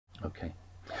Okay.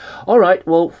 All right.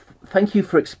 Well, thank you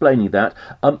for explaining that.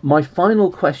 My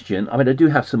final question, I mean, I do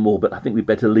have some more, but I think we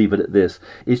better leave it at this,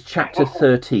 is chapter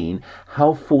 13,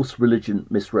 How False Religion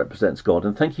Misrepresents God.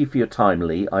 And thank you for your time,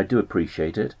 Lee. I do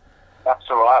appreciate it. That's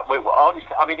all right. Honestly,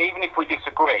 I mean, even if we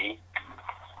disagree,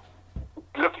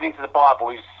 looking into the Bible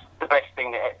is the best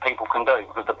thing that people can do,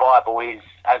 because the Bible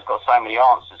has got so many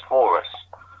answers for us.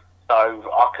 So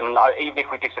even if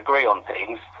we disagree on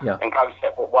things and go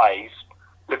separate ways,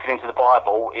 looking into the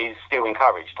Bible is still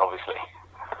encouraged, obviously.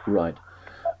 Right.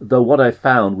 Though what I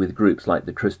found with groups like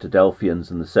the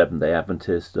Christadelphians and the Seventh-day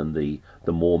Adventists and the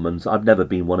Mormons, I've never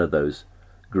been one of those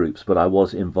groups, but I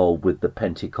was involved with the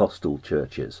Pentecostal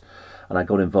churches, and I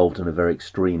got involved in a very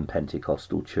extreme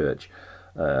Pentecostal church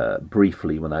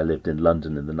briefly when I lived in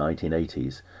London in the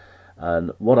 1980s.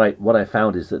 And what I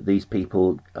found is that these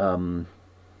people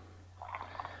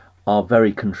are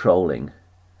very controlling,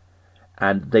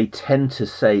 and they tend to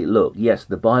say, look, yes,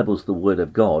 the Bible's the word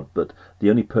of God, but the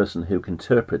only person who can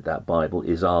interpret that Bible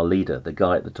is our leader, the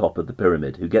guy at the top of the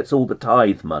pyramid, who gets all the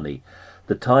tithe money.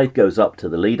 The tithe goes up to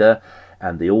the leader,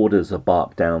 and the orders are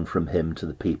barked down from him to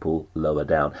the people lower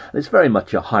down. And it's very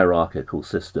much a hierarchical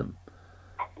system.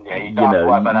 Yeah, you don't have to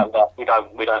worry about that. We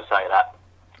don't say that.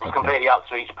 It's completely up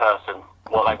to each person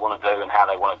what they want to do and how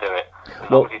they want to do it,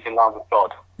 as long as it's in line with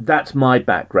God. That's my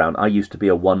background. I used to be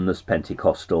a oneness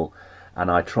Pentecostal, and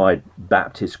I tried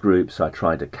Baptist groups. I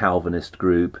tried a Calvinist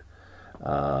group.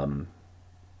 I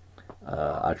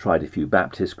tried a few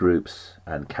Baptist groups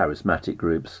and charismatic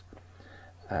groups,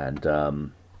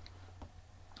 and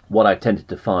what I tended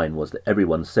to find was that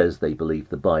everyone says they believe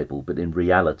the Bible, but in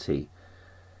reality,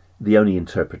 the only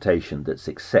interpretation that's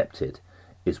accepted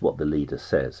is what the leader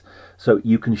says. So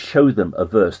you can show them a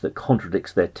verse that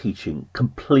contradicts their teaching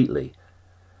completely,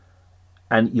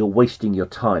 and you're wasting your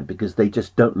time because they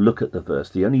just don't look at the verse.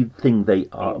 The only thing they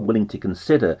are willing to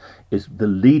consider is the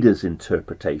leader's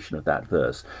interpretation of that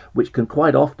verse, which can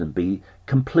quite often be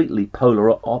completely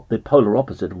the polar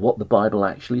opposite of what the Bible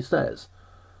actually says.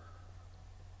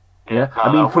 Yeah,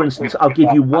 I mean, for instance, I'll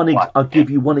give you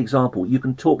one example. You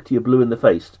can talk to your blue in the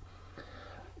face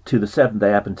to the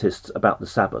Seventh-day Adventists about the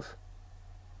Sabbath,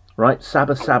 right?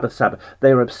 Sabbath, Sabbath, Sabbath.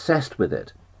 They are obsessed with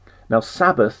it. Now,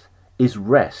 Sabbath is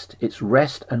rest. It's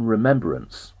rest and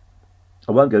remembrance.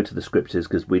 I won't go to the scriptures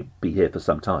because we'd be here for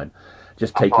some time.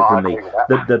 Just take it from me.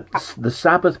 The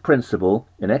Sabbath principle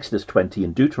in Exodus 20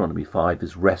 and Deuteronomy 5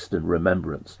 is rest and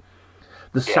remembrance.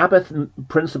 The Sabbath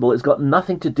principle has got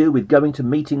nothing to do with going to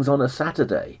meetings on a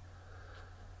Saturday.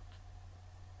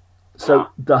 So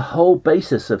the whole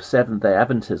basis of Seventh-day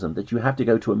Adventism, that you have to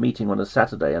go to a meeting on a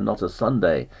Saturday and not a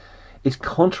Sunday, is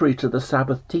contrary to the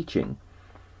Sabbath teaching.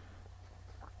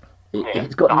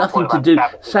 It's got nothing to do.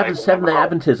 Seventh-day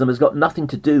Adventism has got nothing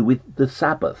to do with the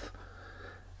Sabbath.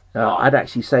 I'd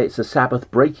actually say it's a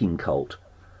Sabbath breaking cult.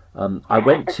 I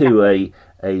went to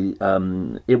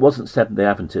it wasn't Seventh-day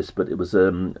Adventist, but it was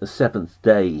a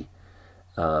Seventh-day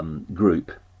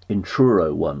group in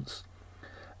Truro once,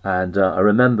 and I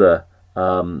remember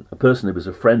a person who was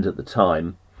a friend at the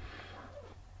time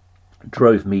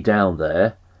drove me down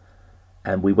there,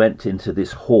 and we went into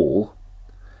this hall,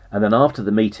 and then after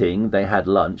the meeting they had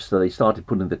lunch, so they started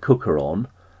putting the cooker on,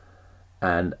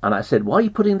 and I said, why are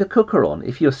you putting the cooker on?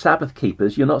 If you're Sabbath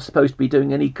keepers, you're not supposed to be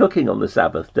doing any cooking on the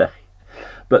Sabbath day.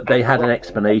 But they had an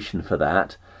explanation for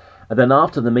that. And then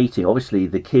after the meeting, obviously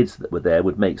the kids that were there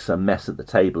would make some mess at the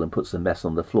table and put some mess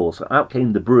on the floor. So out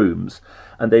came the brooms,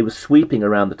 and they were sweeping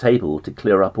around the table to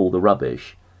clear up all the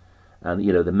rubbish and,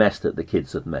 you know, the mess that the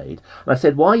kids had made. And I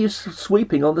said, why are you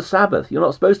sweeping on the Sabbath? You're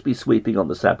not supposed to be sweeping on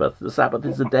the Sabbath. The Sabbath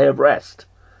is a day of rest.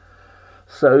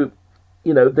 So,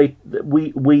 you know,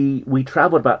 we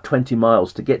travelled about 20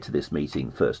 miles to get to this meeting,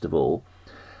 first of all.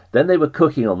 Then they were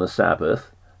cooking on the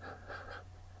Sabbath.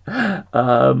 Then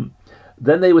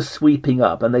they were sweeping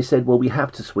up, and they said, well, we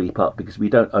have to sweep up because we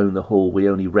don't own the hall, we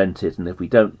only rent it, and if we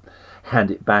don't hand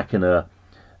it back in a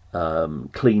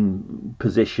clean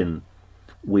position,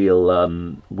 we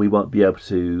won't be able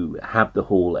to have the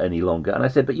hall any longer. And I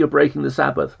said, but you're breaking the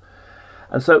Sabbath.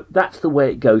 And so that's the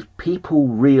way it goes. People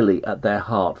really at their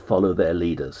heart follow their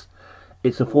leaders.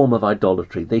 It's a form of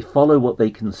idolatry. They follow what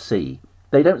they can see.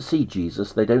 They don't see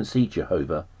Jesus, they don't see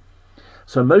Jehovah.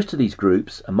 So most of these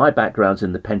groups, and my background's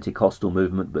in the Pentecostal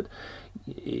movement, but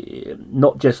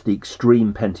not just the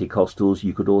extreme Pentecostals,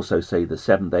 you could also say the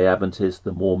Seventh-day Adventists,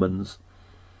 the Mormons,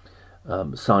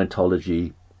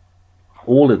 Scientology,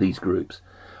 all of these groups.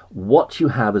 What you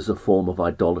have is a form of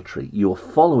idolatry. You're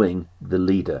following the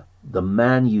leader, the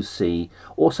man you see,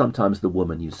 or sometimes the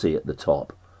woman you see at the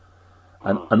top.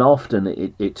 And often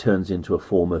it turns into a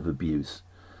form of abuse,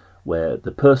 where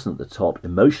the person at the top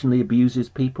emotionally abuses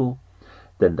people,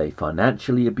 then they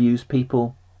financially abuse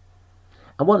people,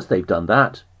 and once they've done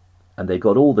that, and they've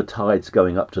got all the tides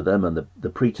going up to them, and the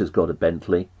preacher's got a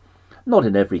Bentley, not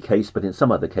in every case, but in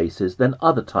some other cases, then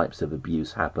other types of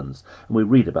abuse happens. And we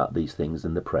read about these things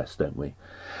in the press, don't we?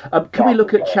 Can we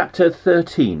look at chapter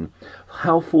 13,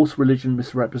 How False Religion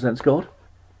Misrepresents God?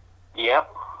 Yep.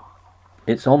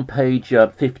 It's on page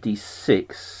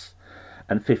 56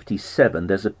 and 57.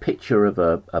 There's a picture of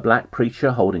a black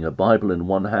preacher holding a Bible in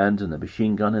one hand and a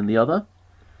machine gun in the other.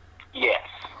 Yes.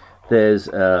 There's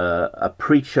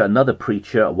another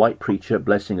preacher, a white preacher,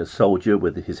 blessing a soldier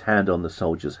with his hand on the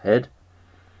soldier's head.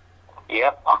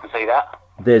 Yep, I can see that.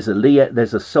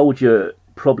 There's a soldier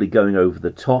probably going over the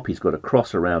top. He's got a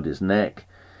cross around his neck.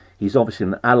 He's obviously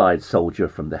an Allied soldier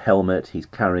from the helmet. He's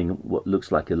carrying what looks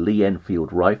like a Lee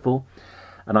Enfield rifle.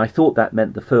 And I thought that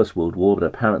meant the First World War, but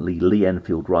apparently Lee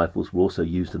Enfield rifles were also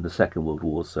used in the Second World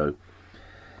War. So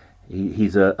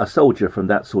he's a soldier from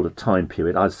that sort of time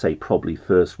period. I'd say probably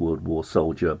First World War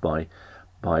soldier by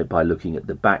looking at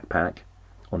the backpack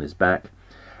on his back.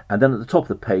 And then at the top of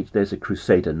the page, there's a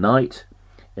Crusader knight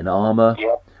in armour,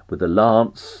 Yep. with a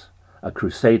lance, a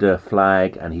Crusader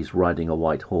flag, and he's riding a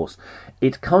white horse.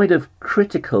 It's kind of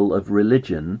critical of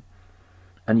religion,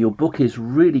 and your book is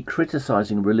really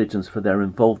criticising religions for their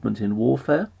involvement in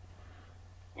warfare.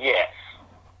 Yes.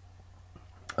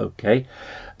 Okay.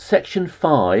 Section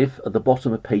 5 at the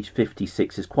bottom of page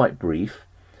 56 is quite brief.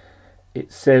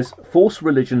 It says, false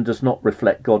religion does not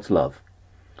reflect God's love.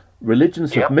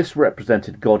 Religions have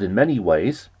misrepresented God in many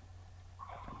ways.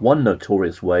 One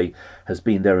notorious way has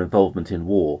been their involvement in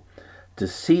war. To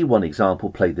see one example,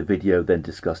 play the video, then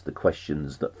discuss the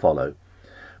questions that follow.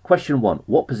 Question 1.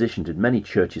 What position did many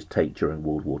churches take during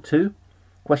World War II?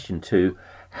 Question 2.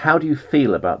 How do you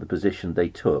feel about the position they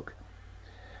took?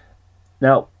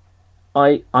 Now,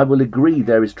 I will agree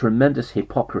there is tremendous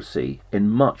hypocrisy in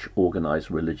much organised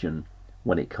religion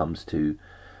when it comes to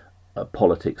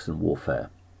politics and warfare.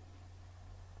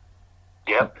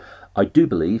 Yep. I do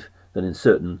believe that in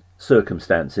certain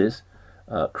circumstances,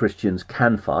 Christians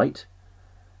can fight.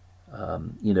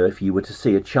 If you were to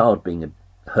see a child being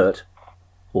hurt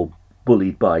or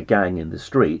bullied by a gang in the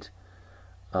street,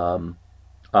 I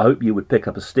hope you would pick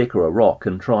up a stick or a rock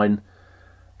and try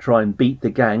and beat the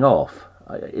gang off.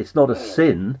 It's not a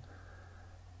sin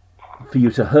for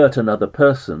you to hurt another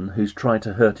person who's trying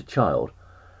to hurt a child.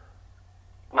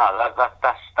 No,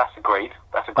 that's agreed.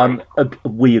 That's agreed.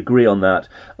 We agree on that,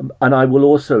 and I will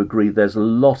also agree there's a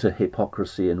lot of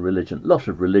hypocrisy in religion. A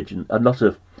lot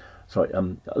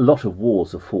of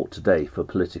wars are fought today for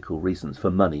political reasons,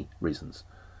 for money reasons.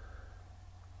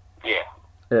 Yeah.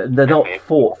 They're not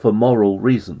fought for moral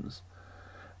reasons.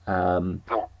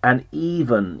 And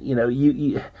even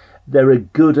there are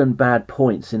good and bad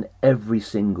points in every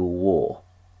single war.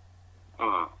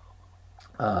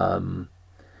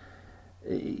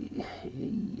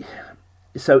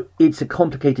 So it's a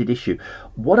complicated issue.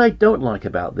 What I don't like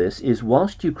about this is,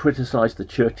 whilst you criticise the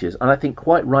churches, and I think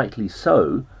quite rightly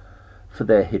so, for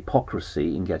their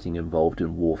hypocrisy in getting involved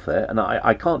in warfare, and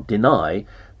I can't deny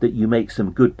that you make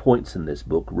some good points in this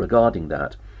book regarding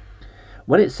that.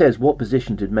 When it says, what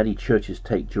position did many churches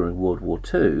take during World War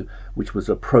II, which was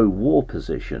a pro-war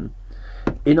position,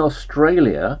 in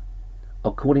Australia,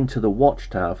 according to the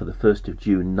Watchtower for the 1st of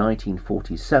June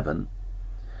 1947,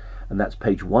 and that's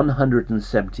page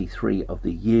 173 of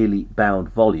the yearly bound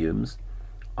volumes.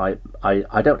 I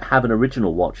don't have an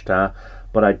original Watchtower,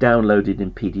 but I downloaded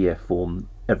in PDF form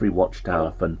every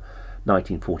Watchtower from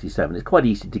 1947. It's quite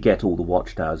easy to get all the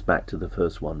Watchtowers back to the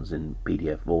first ones in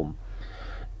PDF form.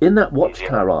 In that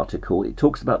Watchtower article, it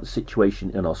talks about the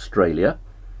situation in Australia.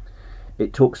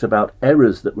 It talks about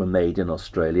errors that were made in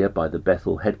Australia by the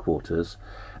Bethel headquarters,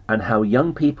 and how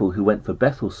young people who went for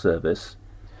Bethel service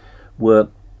were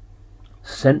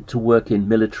sent to work in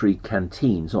military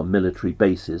canteens on military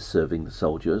bases serving the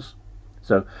soldiers.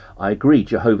 So I agree,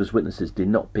 Jehovah's Witnesses did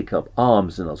not pick up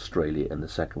arms in Australia in the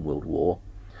Second World War,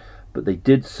 but they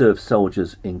did serve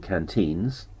soldiers in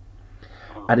canteens.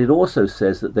 And it also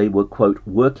says that they were, quote,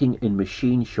 working in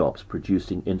machine shops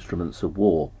producing instruments of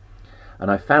war.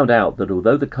 And I found out that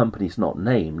although the company's not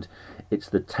named, it's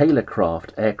the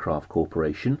Taylorcraft Aircraft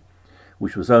Corporation,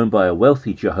 which was owned by a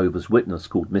wealthy Jehovah's Witness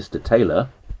called Mr. Taylor.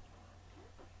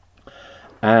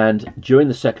 And during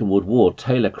the Second World War,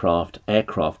 Taylorcraft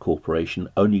Aircraft Corporation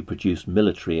only produced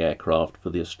military aircraft for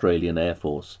the Australian Air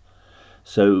Force.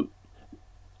 So,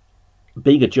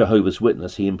 being a Jehovah's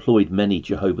Witness, he employed many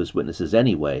Jehovah's Witnesses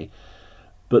anyway.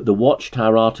 But the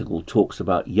Watchtower article talks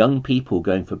about young people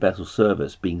going for Bethel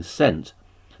service being sent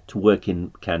to work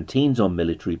in canteens on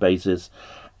military bases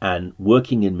and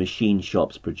working in machine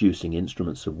shops producing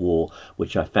instruments of war,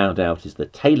 which I found out is the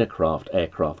Taylorcraft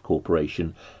Aircraft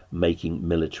Corporation making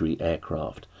military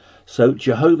aircraft. So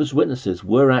Jehovah's Witnesses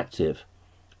were active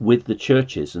with the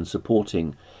churches and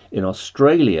supporting in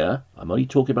Australia. I'm only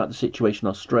talking about the situation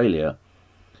in Australia,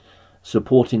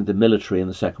 supporting the military in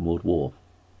the Second World War.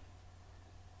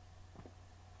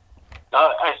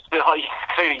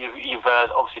 Clearly, you've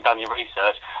obviously done your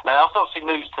research. Now, that's obviously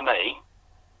news to me,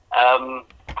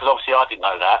 because obviously I didn't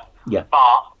know that. Yeah.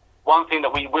 But one thing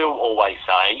that we will always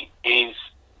say is,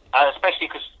 especially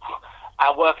because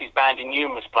our work is banned in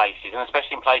numerous places, and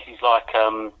especially in places like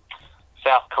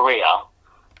South Korea,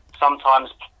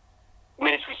 sometimes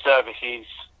military service is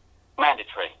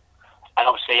mandatory. And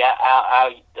obviously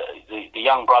the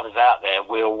young brothers out there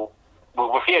will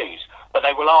refuse. But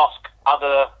they will ask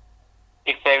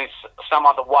if there is some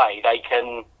other way they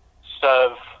can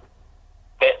serve,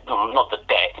 not the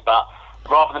debt, but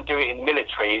rather than do it in the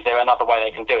military, is there another way they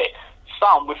can do it?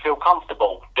 Some would feel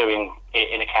comfortable doing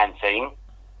it in a canteen,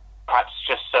 perhaps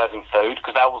just serving food,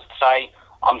 because they will say,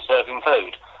 I'm serving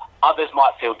food. Others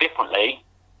might feel differently.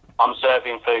 I'm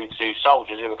serving food to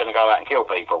soldiers who are going to go out and kill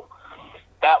people.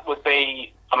 That would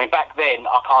be, I mean, back then,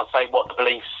 I can't say what the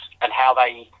beliefs and how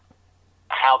they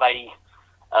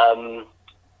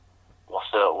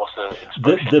what's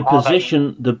the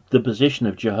expression? The position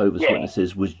of Jehovah's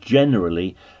Witnesses was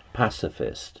generally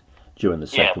pacifist during the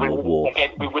Second World War.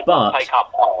 Again, we would not take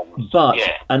up arms.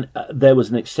 And there was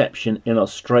an exception in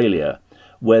Australia,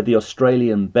 where the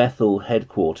Australian Bethel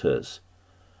headquarters,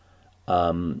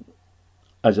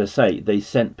 as I say, they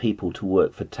sent people to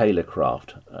work for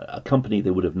Taylorcraft, a company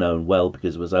they would have known well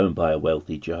because it was owned by a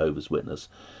wealthy Jehovah's Witness,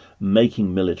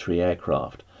 making military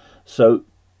aircraft. So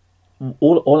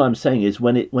all I'm saying is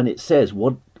when it says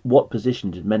what position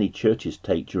did many churches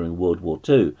take during World War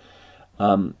II,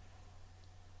 I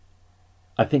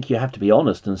think you have to be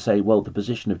honest and say, well, the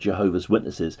position of Jehovah's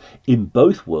Witnesses in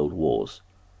both world wars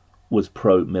was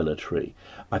pro-military.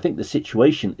 I think the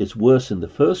situation is worse in the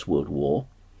First World War.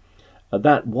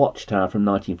 That watchtower from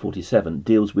 1947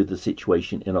 deals with the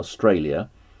situation in Australia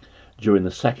during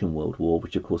the Second World War,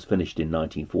 which of course finished in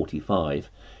 1945,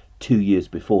 2 years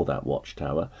before that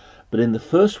watchtower. But in the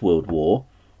First World War,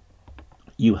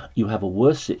 you have a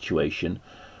worse situation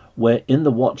where in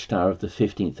the watchtower of the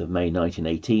 15th of May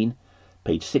 1918,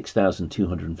 page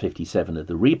 6257 of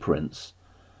the reprints,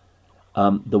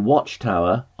 the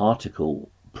watchtower article,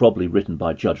 probably written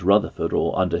by Judge Rutherford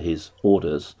or under his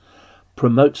orders,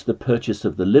 promotes the purchase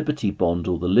of the Liberty Bond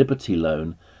or the Liberty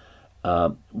Loan,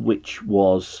 which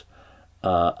was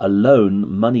a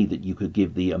loan, money that you could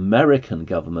give the American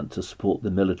government to support the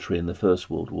military in the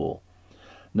First World War.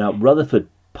 Now, Rutherford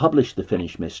published The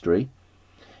Finnish Mystery.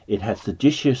 It had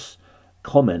seditious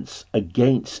comments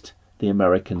against the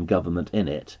American government in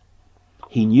it.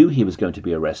 He knew he was going to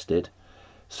be arrested,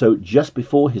 so just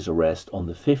before his arrest on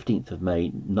the 15th of May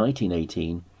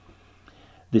 1918,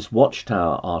 this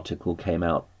Watchtower article came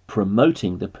out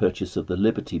promoting the purchase of the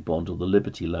Liberty Bond or the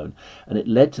Liberty Loan, and it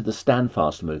led to the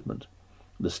Standfast movement.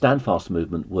 The Standfast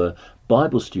movement were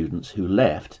Bible students who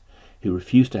left, who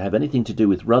refused to have anything to do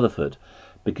with Rutherford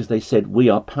because they said, we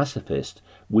are pacifist,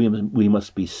 we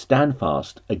must be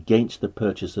standfast against the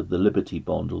purchase of the Liberty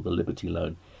Bond or the Liberty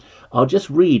Loan. I'll just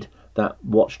read that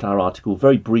Watchtower article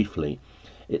very briefly.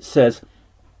 It says,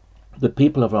 the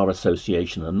people of our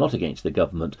association are not against the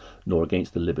government nor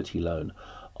against the Liberty Loan.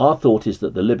 Our thought is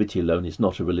that the Liberty Loan is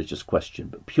not a religious question,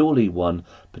 but purely one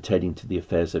pertaining to the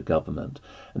affairs of government,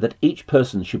 and that each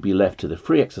person should be left to the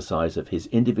free exercise of his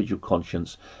individual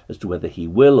conscience as to whether he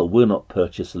will or will not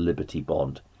purchase a Liberty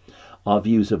Bond. Our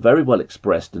views are very well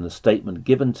expressed in a statement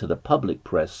given to the public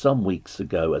press some weeks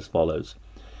ago as follows.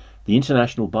 The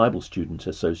International Bible Student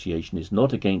Association is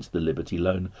not against the Liberty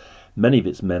Loan. Many of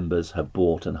its members have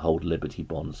bought and hold Liberty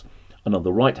Bonds. And on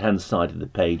the right-hand side of the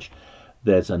page,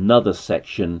 there's another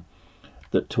section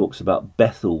that talks about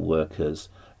Bethel workers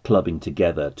clubbing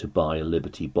together to buy a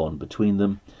Liberty Bond between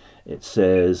them. It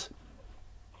says,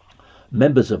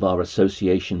 members of our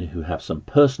association who have some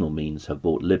personal means have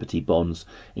bought Liberty Bonds,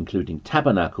 including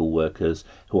tabernacle workers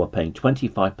who are paying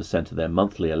 25% of their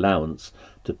monthly allowance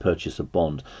to purchase a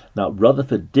bond. Now,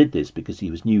 Rutherford did this because he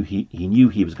knew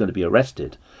he was going to be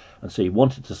arrested, and so he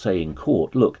wanted to say in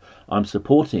court, look, I'm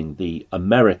supporting the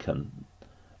American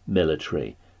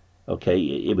military. Okay,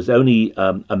 it was only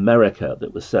America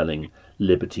that was selling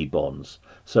Liberty Bonds.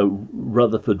 So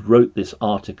Rutherford wrote this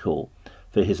article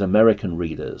for his American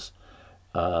readers,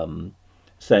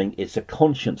 saying it's a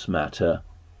conscience matter,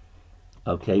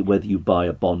 okay, whether you buy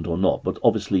a bond or not, but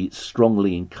obviously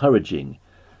strongly encouraging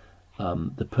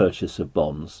the purchase of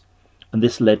bonds, and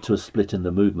this led to a split in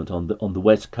the movement. On the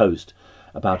West Coast,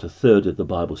 about a third of the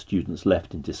Bible students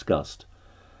left in disgust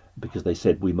because they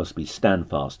said we must be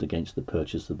standfast against the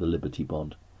purchase of the Liberty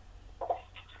Bond.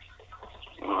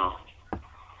 Mm.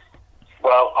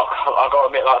 Well, I've got to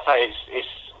admit, like I say,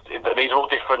 these are all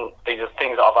different. These are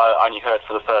things that I've only heard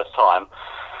for the first time.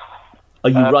 Are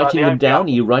you writing them down? Are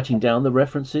you writing down the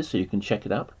references so you can check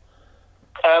it up?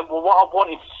 Well, what I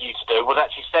wanted you to do was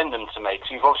actually send them to me,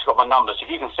 because you've obviously got my number, so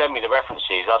if you can send me the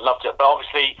references, I'd love to. But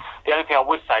obviously, the only thing I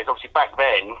would say is, obviously, back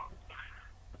then,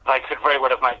 they could very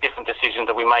well have made different decisions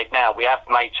than we make now. We have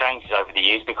made changes over the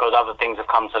years because other things have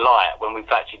come to light when we've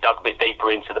actually dug a bit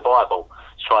deeper into the Bible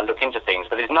to try and look into things.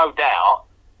 But there's no doubt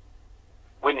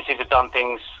witnesses have done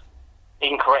things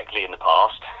incorrectly in the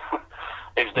past.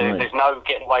 There's no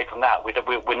getting away from that.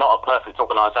 We're not a perfect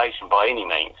organisation by any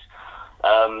means.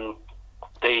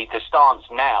 The stance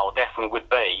now definitely would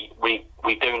be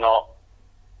we do not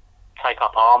take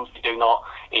up arms. We do not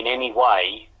in any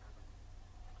way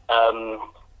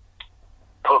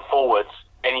put forward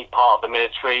any part of the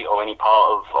military or any part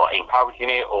of encouraging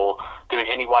it or doing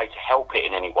any way to help it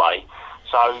in any way.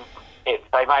 So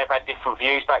they may have had different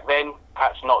views back then,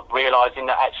 perhaps not realising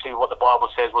that actually what the Bible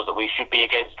says was that we should be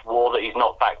against war that is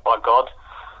not backed by God.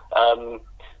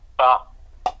 But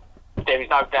there is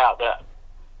no doubt that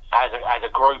as a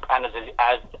group and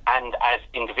as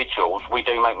individuals, we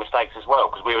do make mistakes as well,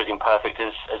 because we're as imperfect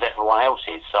as everyone else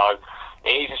is. So it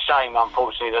is a shame,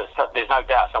 unfortunately, that there's no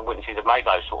doubt some witnesses have made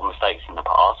those sort of mistakes in the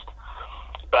past.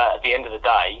 But at the end of the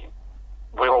day,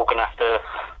 we're all going to have to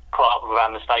put up with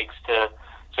our mistakes to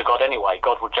God anyway.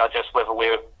 God will judge us whether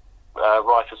we're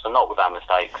righteous or not with our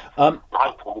mistakes.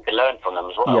 Hopefully we can learn from them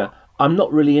as well. Yeah, I'm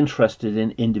not really interested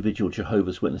in individual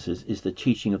Jehovah's Witnesses. Is the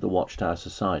teaching of the Watchtower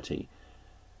Society.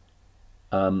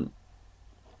 I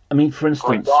mean, for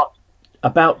instance,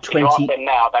 about 20... If you ask them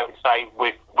now, they would say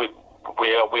we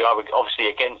are obviously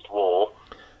against war,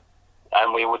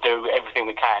 and we will do everything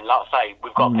we can. Like I say,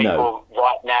 we've got people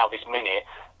right now, this minute,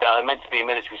 that are meant to be in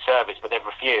military service, but they've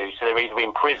refused, so they're either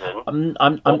in prison.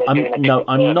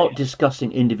 I'm not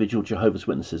discussing individual Jehovah's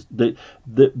Witnesses.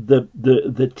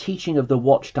 The teaching of the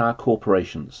Watchtower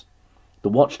corporations, the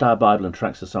Watchtower Bible and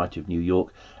Tract Society of New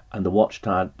York, and the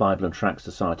Watchtower Bible and Tract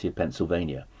Society of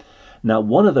Pennsylvania. Now,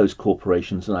 one of those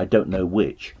corporations, and I don't know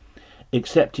which,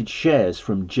 accepted shares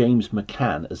from James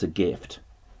McCann as a gift.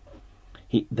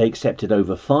 They accepted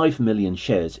over 5 million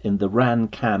shares in the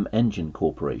Ran-Cam Engine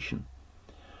Corporation.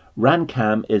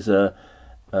 Ran-Cam is a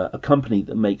company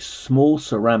that makes small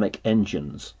ceramic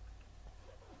engines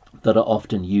that are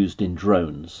often used in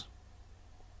drones.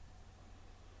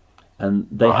 And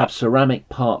they have ceramic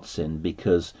parts in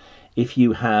because if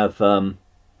you have... I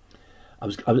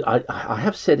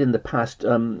have said in the past,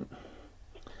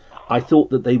 I thought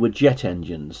that they were jet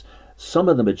engines. Some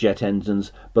of them are jet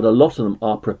engines, but a lot of them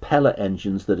are propeller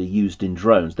engines that are used in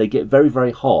drones. They get very,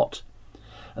 very hot,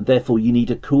 and therefore you need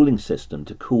a cooling system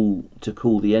to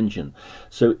cool the engine.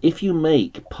 So if you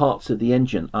make parts of the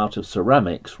engine out of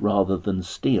ceramics rather than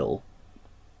steel,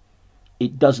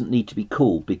 it doesn't need to be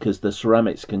cooled because the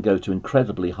ceramics can go to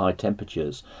incredibly high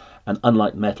temperatures, and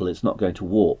unlike metal, it's not going to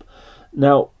warp.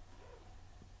 Now,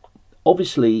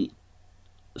 obviously,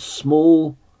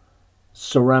 small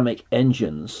ceramic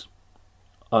engines,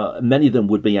 many of them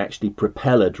would be actually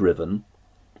propeller driven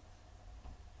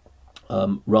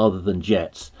rather than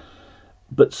jets,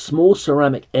 but small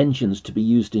ceramic engines to be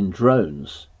used in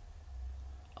drones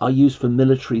are used for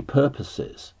military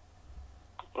purposes,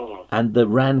 and the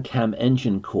Ran-Cam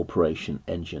Engine Corporation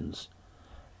engines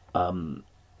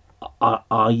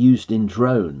are used in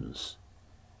drones.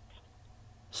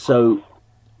 So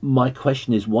my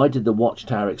question is, why did the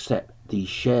Watchtower accept these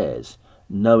shares,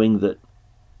 knowing that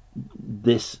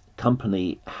this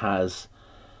company has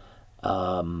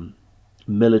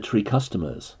military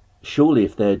customers? Surely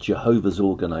if they're Jehovah's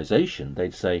organization,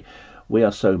 they'd say, we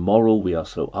are so moral, we are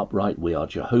so upright, we are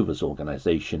Jehovah's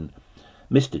organization.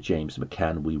 Mr. James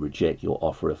McCann, we reject your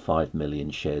offer of 5 million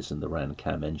shares in the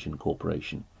Ran-Cam Engine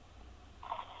Corporation.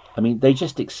 I mean, they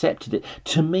just accepted it.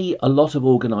 To me, a lot of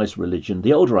organized religion,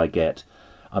 the older I get,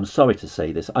 I'm sorry to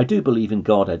say this, I do believe in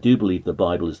God, I do believe the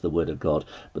Bible is the Word of God,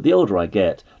 but the older I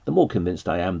get, the more convinced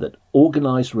I am that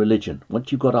organised religion,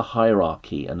 once you've got a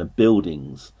hierarchy and a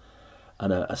buildings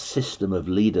and a system of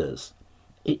leaders,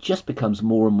 it just becomes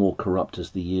more and more corrupt as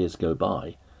the years go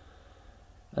by.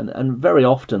 And very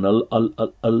often a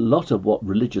lot of what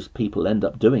religious people end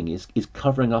up doing is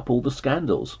covering up all the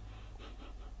scandals.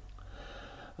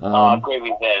 I agree with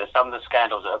you there. Some of the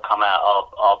scandals that have come out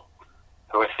are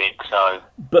horrific. So,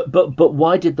 But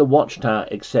why did the Watchtower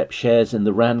accept shares in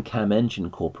the Rancam Engine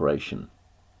Corporation,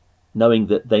 knowing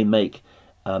that they make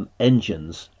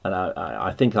engines? And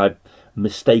I think I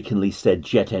mistakenly said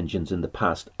jet engines in the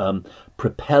past.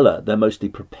 Propeller. They're mostly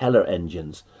propeller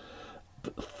engines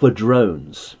for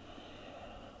drones.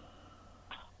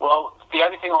 well, the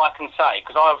only thing I can say,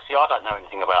 because I don't know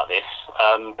anything about this,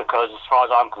 because as far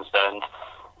as I'm concerned,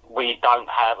 we don't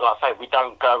have, like I say, we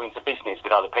don't go into business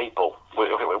with other people.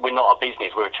 We're not a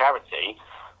business. We're a charity,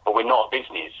 but we're not a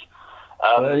business.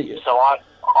 So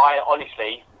I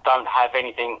honestly don't have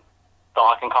anything that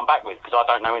I can come back with because I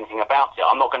don't know anything about it.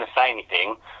 I'm not going to say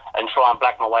anything and try and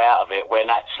black my way out of it when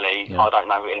actually I don't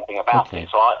know anything about it.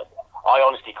 So I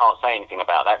honestly can't say anything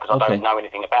about that because I don't know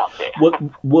anything about it.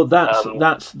 Well,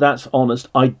 that's honest.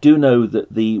 I do know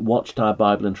that the Watchtower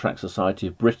Bible and Tract Society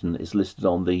of Britain is listed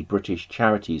on the British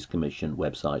Charities Commission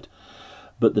website,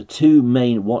 but the two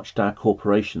main Watchtower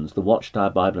corporations, the Watchtower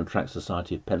Bible and Tract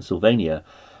Society of Pennsylvania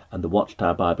and the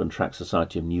Watchtower Bible and Tract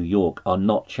Society of New York, are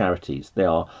not charities.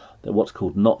 They're what's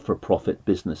called not-for-profit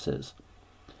businesses.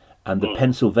 And the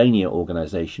Pennsylvania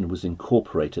organisation was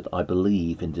incorporated, I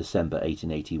believe, in December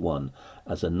 1881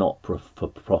 as a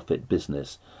not-for-profit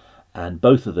business. And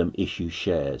both of them issue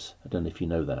shares. I don't know if you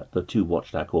know that. The two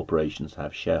Watchtower corporations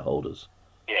have shareholders.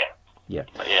 Yeah. Yeah,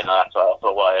 no, that's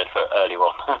what I heard earlier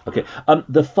on. Okay.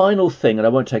 The final thing, and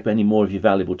I won't take any more of your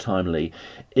valuable time, Lee,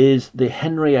 is the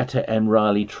Henrietta M.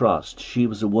 Riley Trust. She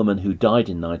was a woman who died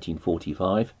in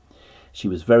 1945. She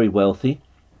was very wealthy.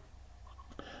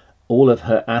 All of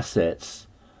her assets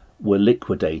were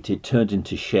liquidated, turned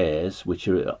into shares, which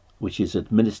is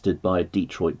administered by a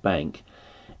Detroit bank.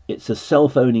 It's a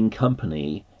self-owning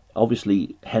company.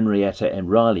 Obviously, Henrietta M.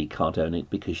 Riley can't own it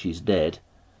because she's dead.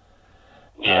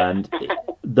 Yeah. And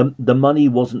the money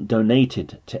wasn't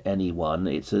donated to anyone.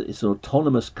 It's an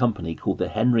autonomous company called the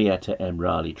Henrietta M.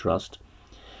 Riley Trust.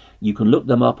 You can look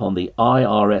them up on the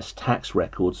IRS tax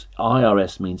records.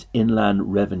 IRS means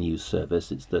Inland Revenue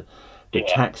Service. It's the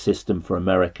tax system for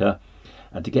America.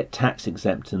 And to get tax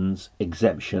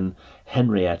exemption,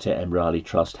 Henrietta M. Riley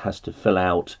Trust has to fill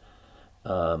out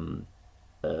the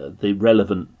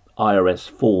relevant IRS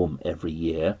form every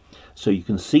year. So you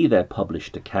can see their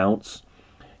published accounts.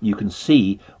 You can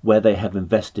see where they have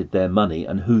invested their money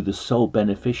and who the sole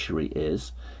beneficiary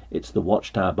is. It's the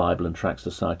Watchtower Bible and Tract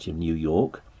Society of New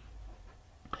York.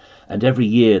 And every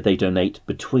year they donate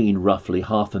between roughly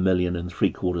 $500,000 and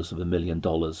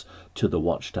 $750,000 to the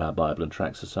Watchtower Bible and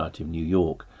Tract Society of New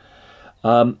York.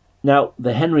 Now,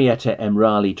 the Henrietta M.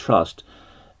 Riley Trust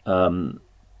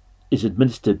is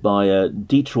administered by a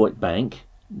Detroit bank,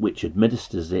 which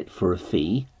administers it for a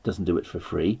fee, doesn't do it for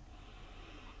free.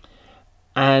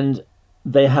 And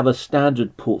they have a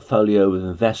standard portfolio of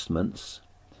investments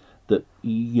that,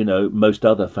 most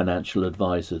other financial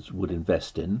advisors would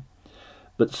invest in.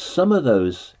 But some of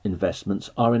those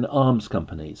investments are in arms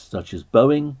companies such as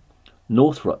Boeing,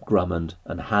 Northrop Grumman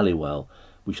and Halliwell,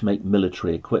 which make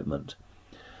military equipment.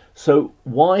 So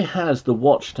why has the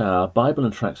Watchtower Bible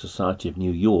and Tract Society of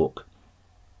New York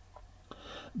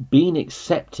been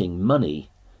accepting money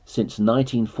since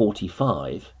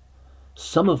 1945,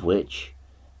 some of which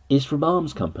is from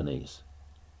arms companies?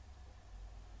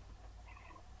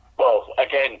 Well,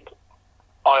 again,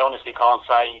 I honestly can't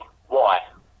say why.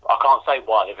 I can't say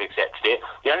why they've accepted it.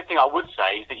 The only thing I would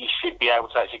say is that you should be able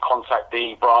to actually contact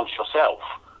the branch yourself,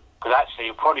 because actually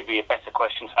it would probably be a better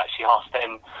question to actually ask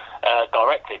them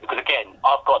directly, because again,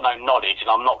 I've got no knowledge and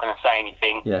I'm not going to say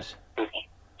anything. Yes.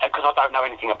 Because I don't know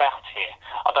anything about it.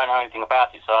 I don't know anything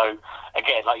about it. So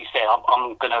again, like you said,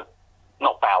 I'm going to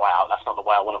not bow out. That's not the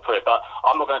way I want to put it, but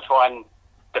I'm not going to try and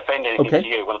defend anything to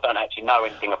you when I don't actually know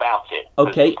anything about it.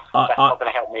 Okay. That's not going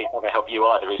to help me. It's not going to help you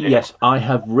either, is it? Yes, I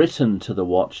have written to the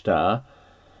Watchtower.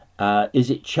 Is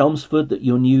it Chelmsford that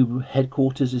your new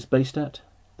headquarters is based at?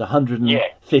 The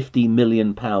 £150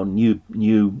 million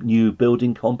new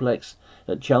building complex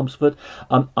at Chelmsford.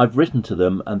 I've written to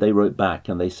them and they wrote back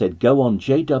and they said go on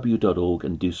jw.org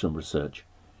and do some research.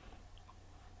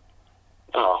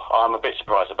 Oh, I'm a bit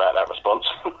surprised about that response.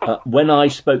 When I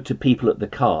spoke to people at the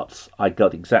carts, I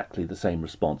got exactly the same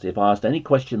response. If I asked any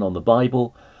question on the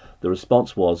Bible, the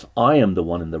response was, I am the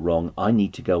one in the wrong. I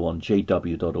need to go on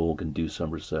jw.org and do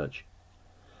some research.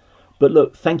 But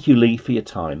look, thank you, Lee, for your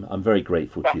time. I'm very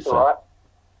grateful to you, sir. Right.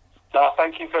 No,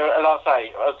 thank you for, and like I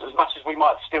say, as much as we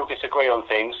might still disagree on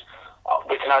things,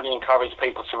 we can only encourage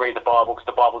people to read the Bible, because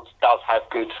the Bible does have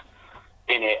good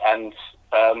in it, and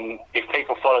if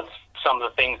people followed some of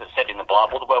the things that's said in the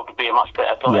Bible, the world would be a much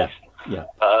better place. Yeah.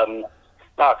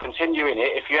 No, continue in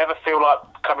it. If you ever feel like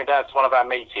coming down to one of our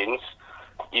meetings,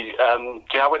 Do you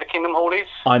know where the Kingdom Hall is?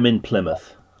 I'm in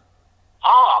Plymouth.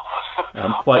 Ah!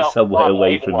 I'm quite Well, somewhere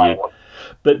away either from way. you.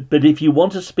 But if you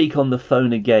want to speak on the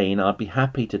phone again, I'd be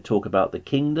happy to talk about the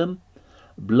kingdom,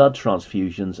 blood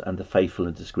transfusions, and the faithful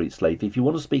and discreet slave. If you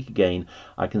want to speak again,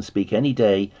 I can speak any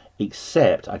day,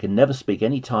 except I can never speak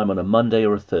any time on a Monday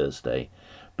or a Thursday.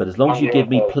 But as long as you Monday or give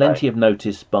me Thursday. plenty of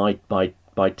notice by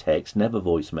text, never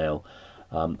voicemail,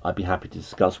 I'd be happy to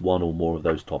discuss one or more of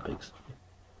those topics.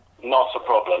 Not a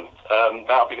problem.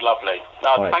 That'll be lovely.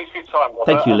 No, Right. thanks for your time, Robert.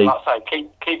 Thank you, Lee. And like I say,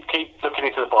 keep looking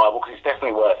into the Bible because it's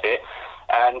definitely worth it.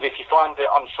 And if you find it,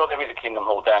 I'm sure there is a Kingdom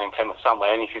Hall down in Plymouth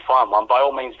somewhere. And if you find one, by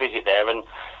all means visit there and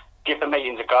give the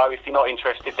meetings a go. If you're not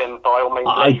interested, then by all means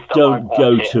leave.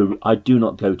 I do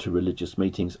not go to religious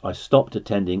meetings. I stopped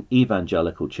attending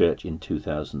evangelical church in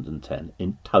 2010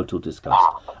 in total disgust.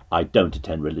 I don't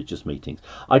attend religious meetings.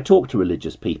 I talk to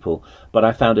religious people, but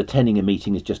I found attending a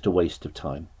meeting is just a waste of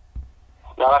time.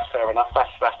 No, that's fair enough. That's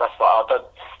what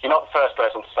you're not the first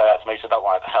person to say that to me, so don't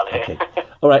worry about it. Okay.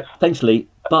 All right. Thanks, Lee.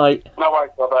 Bye. No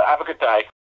worries, Robert. Have a good day.